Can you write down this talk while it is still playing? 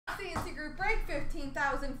Fantasy Group break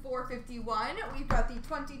 15,451. We've got the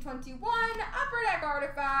 2021 Upper Deck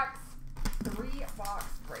Artifacts 3-box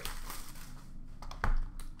break.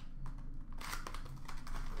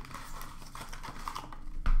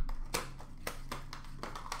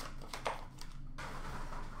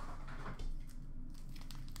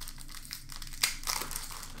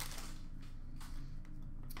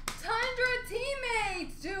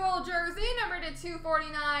 Teammates dual jersey number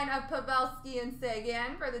 /249 of Pavelski and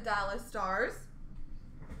Seguin for the Dallas Stars.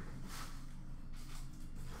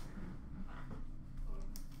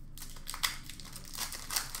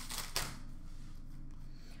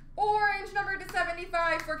 Orange number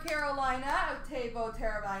 /75 for Carolina of Teuvo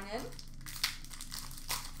Teravainen.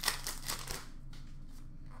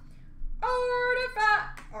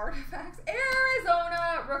 Artifacts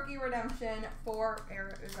Arizona rookie redemption for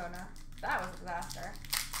Arizona. That was a disaster.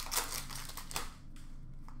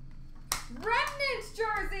 Remnant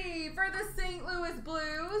jersey for the St. Louis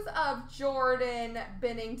Blues of Jordan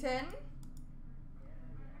Binnington.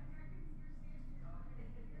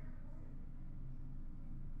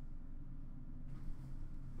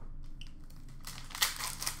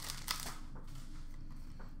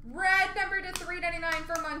 Red number /399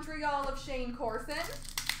 for Montreal of Shane Corson.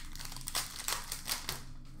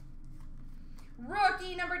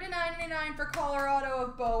 Rookie number /999 for Colorado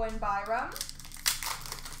of Bowen Byram.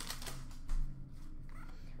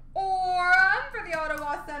 Aurum for the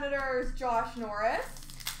Ottawa Senators, Josh Norris.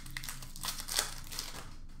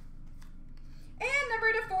 And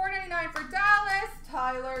number /499 for Dallas,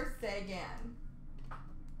 Tyler Seguin.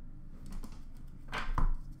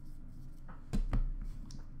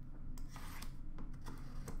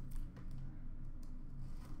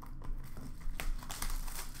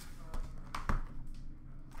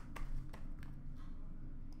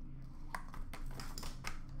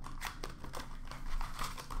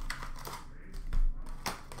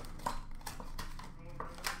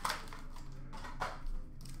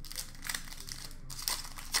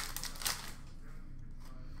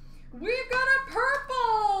 We've got a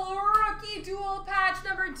purple rookie dual patch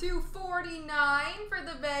number /249 for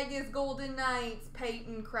the Vegas Golden Knights,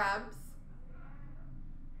 Peyton Krebs.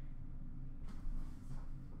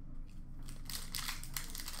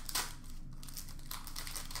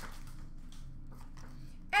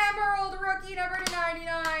 Emerald rookie number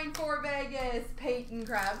 /99 for Vegas, Peyton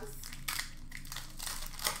Krebs.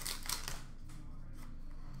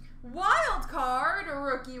 Wild card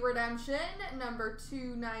rookie redemption number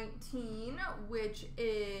 /219, which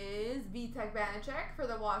is Vitek Vanacek for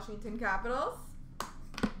the Washington Capitals.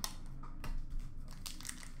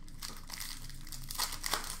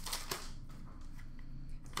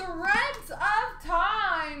 Threads of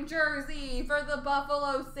Time jersey for the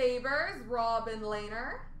Buffalo Sabres, Robin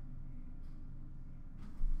Lehner.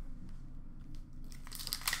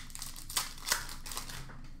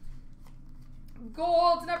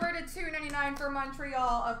 Gold number /299 for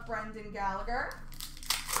Montreal of Brendan Gallagher.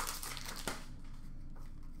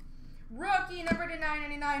 Rookie number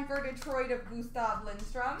 /999 for Detroit of Gustav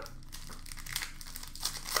Lindstrom.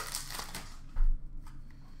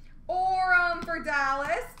 Aurum for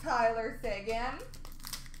Dallas, Tyler Seguin.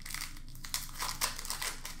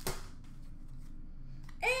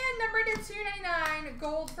 And number /299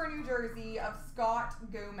 gold for New Jersey of Scott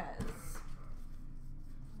Gomez.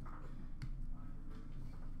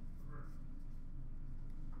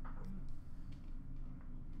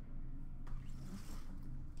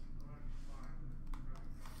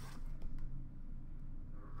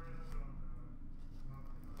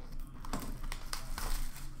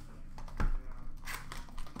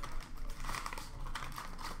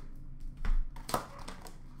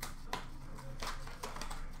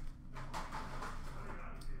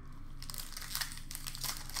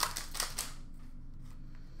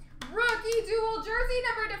 Dual jersey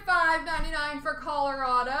number /599 for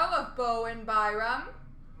Colorado of Bowen Byram.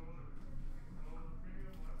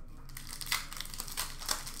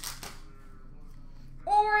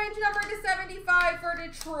 Orange number /75 for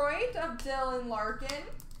Detroit of Dylan Larkin.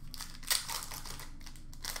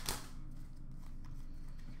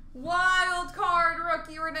 Wild card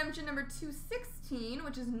rookie redemption number /216,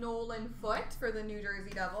 which is Nolan Foote for the New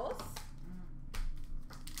Jersey Devils.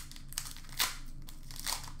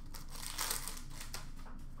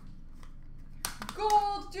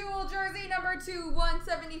 Gold dual jersey number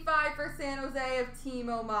 /175 for San Jose of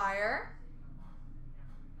Timo Meier.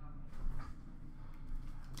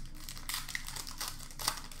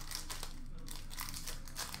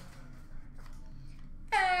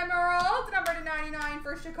 Emerald number /99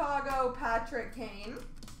 for Chicago, Patrick Kane.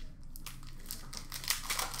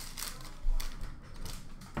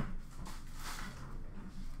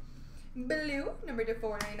 Blue, number to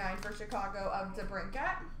 499 for Chicago of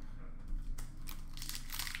DeBrincat.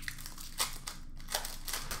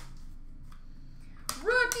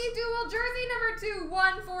 Rookie dual jersey number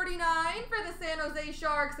 2/149 for the San Jose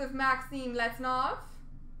Sharks of Maxim Letsnov.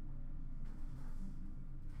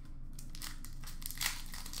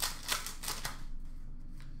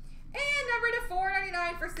 And number to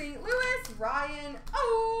 499 for St. Louis, Ryan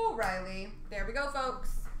O'Reilly. There we go,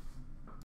 folks.